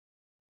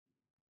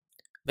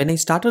When I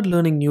started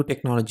learning new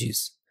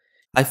technologies,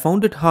 I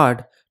found it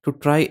hard to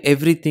try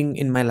everything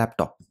in my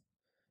laptop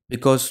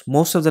because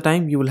most of the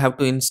time you will have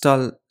to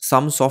install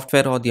some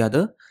software or the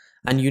other,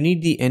 and you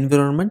need the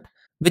environment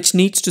which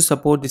needs to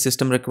support the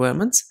system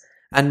requirements,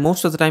 and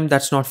most of the time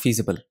that's not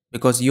feasible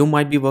because you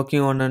might be working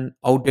on an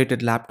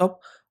outdated laptop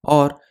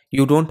or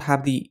you don't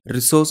have the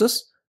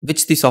resources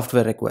which the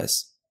software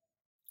requires.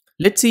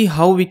 Let's see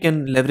how we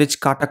can leverage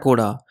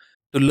Katacoda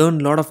to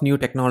learn a lot of new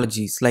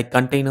technologies like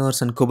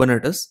containers and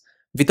Kubernetes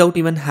without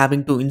even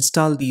having to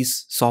install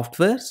these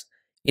softwares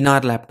in our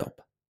laptop.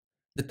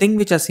 The thing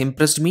which has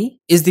impressed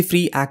me is the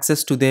free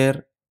access to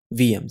their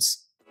VMs.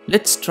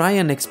 Let's try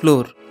and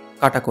explore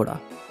Katacoda.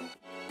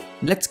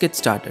 Let's get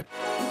started.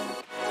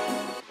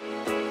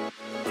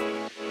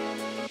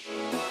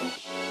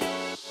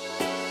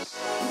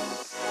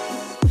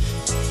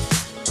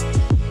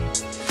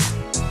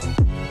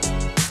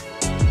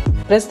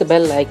 Press the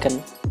bell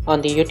icon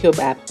on the YouTube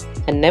app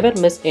and never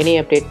miss any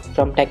update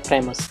from Tech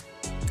Primers.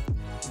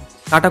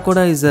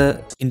 Katacoda is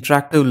an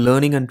interactive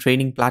learning and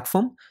training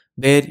platform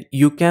where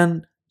you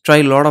can try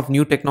a lot of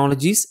new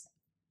technologies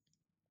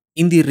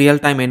in the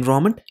real-time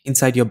environment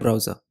inside your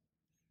browser.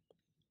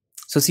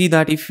 So see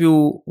that if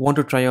you want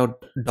to try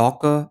out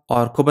Docker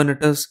or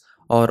Kubernetes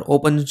or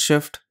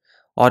OpenShift,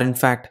 or in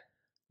fact,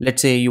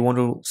 let's say you want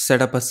to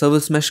set up a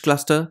service mesh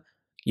cluster,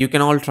 you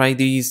can all try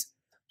these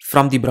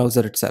from the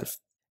browser itself.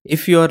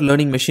 If you are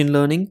learning machine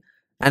learning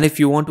and if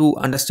you want to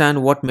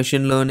understand what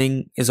machine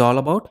learning is all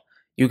about,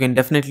 you can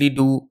definitely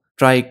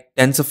try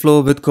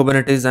TensorFlow with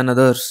Kubernetes and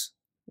others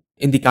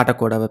in the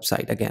Katacoda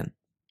website again.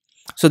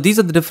 So these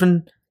are the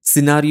different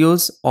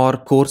scenarios or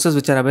courses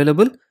which are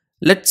available.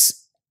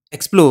 Let's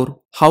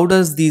explore how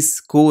does this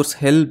course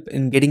help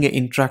in getting an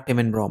interactive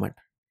environment.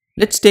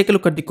 Let's take a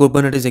look at the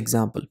Kubernetes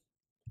example.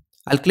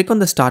 I'll click on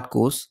the start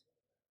course.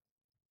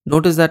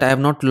 Notice that I have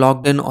not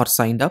logged in or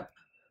signed up.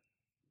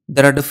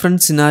 There are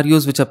different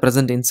scenarios which are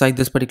present inside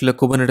this particular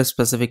Kubernetes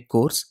specific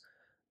course.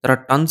 There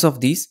are tons of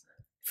these.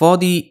 For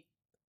the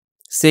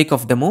sake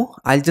of demo,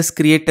 I'll just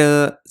create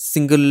a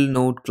single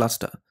node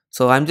cluster.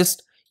 So I'm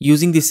just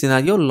using this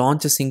scenario,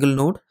 launch a single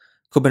node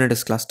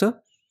Kubernetes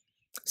cluster.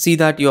 See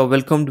that you are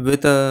welcomed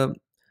with a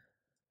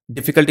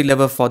difficulty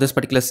level for this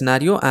particular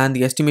scenario and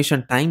the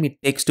estimation time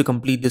it takes to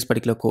complete this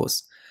particular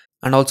course.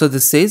 And also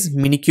this says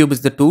Minikube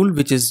is the tool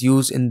which is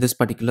used in this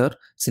particular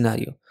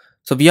scenario.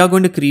 So we are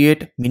going to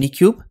create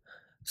Minikube.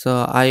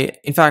 So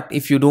in fact,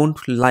 if you don't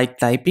like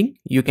typing,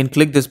 you can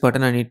click this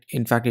button and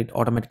it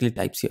automatically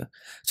types here.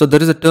 So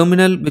there is a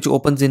terminal which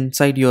opens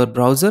inside your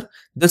browser.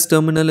 This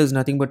terminal is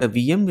nothing but a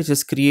VM which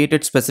is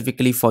created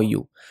specifically for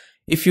you.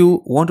 If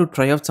you want to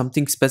try out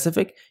something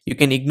specific, you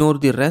can ignore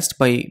the rest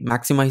by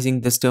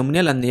maximizing this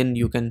terminal and then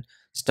you can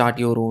start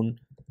your own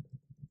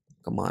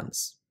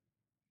commands.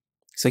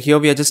 So here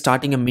we are just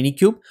starting a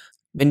Minikube.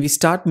 When we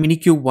start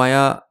Minikube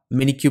via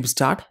Minikube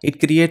start, it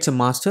creates a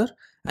master.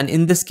 And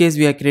in this case,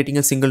 we are creating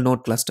a single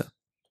node cluster.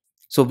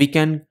 So we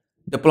can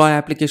deploy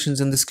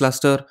applications in this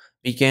cluster.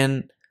 We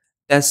can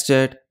test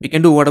it. We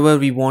can do whatever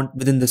we want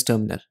within this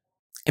terminal.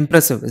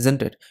 Impressive,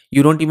 isn't it?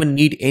 You don't even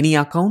need any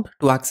account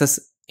to access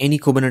any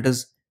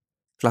Kubernetes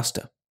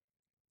cluster.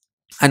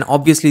 And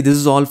obviously, this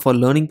is all for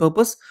learning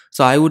purpose.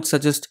 So I would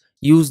suggest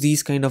use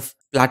these kind of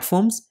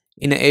platforms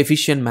in an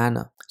efficient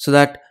manner so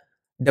that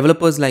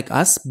developers like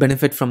us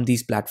benefit from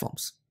these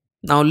platforms.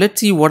 Now let's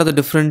see what are the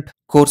different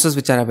courses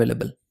which are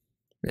available.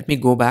 Let me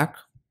go back.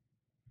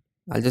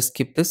 I'll just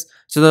skip this.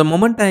 So the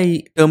moment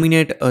I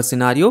terminate a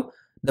scenario,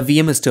 the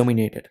VM is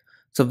terminated.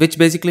 So which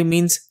basically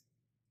means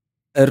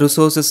a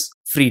resource is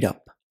freed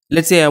up.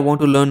 Let's say I want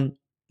to learn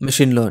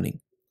machine learning.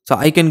 So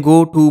I can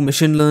go to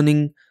machine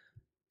learning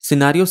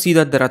scenario. See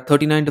that there are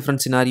 39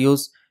 different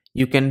scenarios.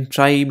 You can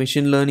try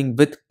machine learning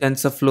with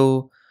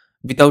TensorFlow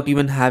without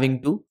even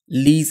having to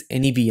lease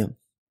any VM.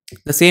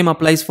 The same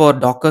applies for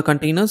Docker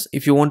containers.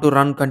 If you want to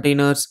run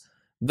containers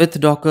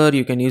with Docker,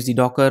 you can use the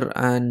Docker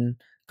and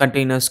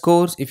containers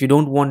course. If you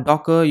don't want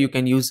Docker, you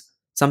can use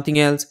something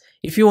else.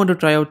 If you want to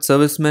try out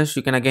service mesh,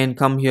 you can again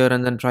come here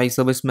and then try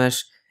service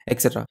mesh,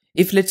 etc.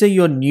 If let's say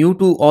you're new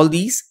to all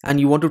these and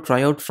you want to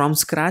try out from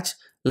scratch,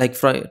 like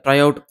try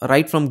out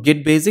right from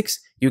Git basics,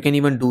 you can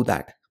even do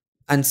that.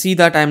 And see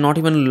that I'm not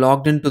even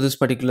logged into this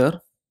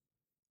particular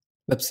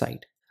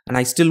website. And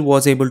I still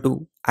was able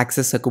to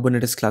access a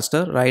Kubernetes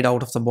cluster right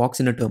out of the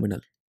box in a terminal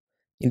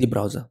in the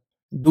browser.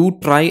 Do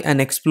try and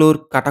explore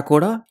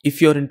Katacoda.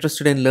 If you're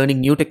interested in learning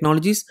new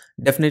technologies,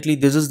 definitely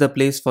this is the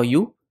place for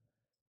you.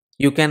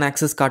 You can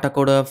access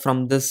Katacoda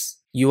from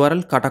this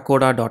URL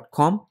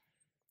katacoda.com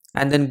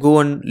and then go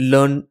and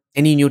learn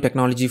any new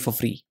technology for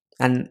free.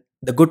 And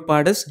the good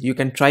part is you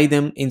can try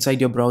them inside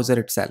your browser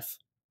itself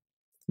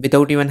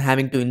without even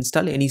having to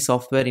install any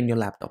software in your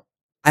laptop.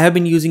 I have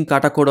been using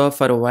Katacoda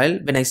for a while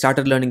when I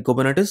started learning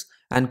Kubernetes,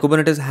 and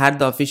Kubernetes had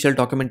the official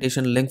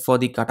documentation link for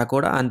the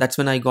Katacoda, and that's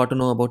when I got to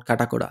know about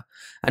Katacoda,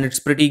 and it's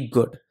pretty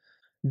good.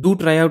 Do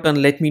try out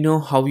and let me know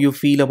how you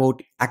feel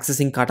about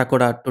accessing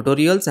Katacoda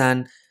tutorials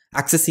and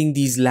accessing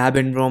these lab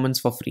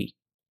environments for free.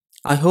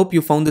 I hope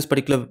you found this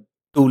particular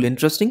tool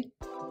interesting.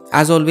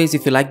 As always,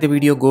 if you like the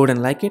video, go ahead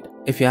and like it.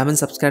 If you haven't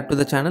subscribed to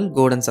the channel,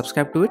 go ahead and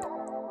subscribe to it.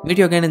 Meet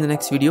you again in the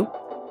next video.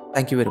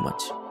 Thank you very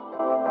much.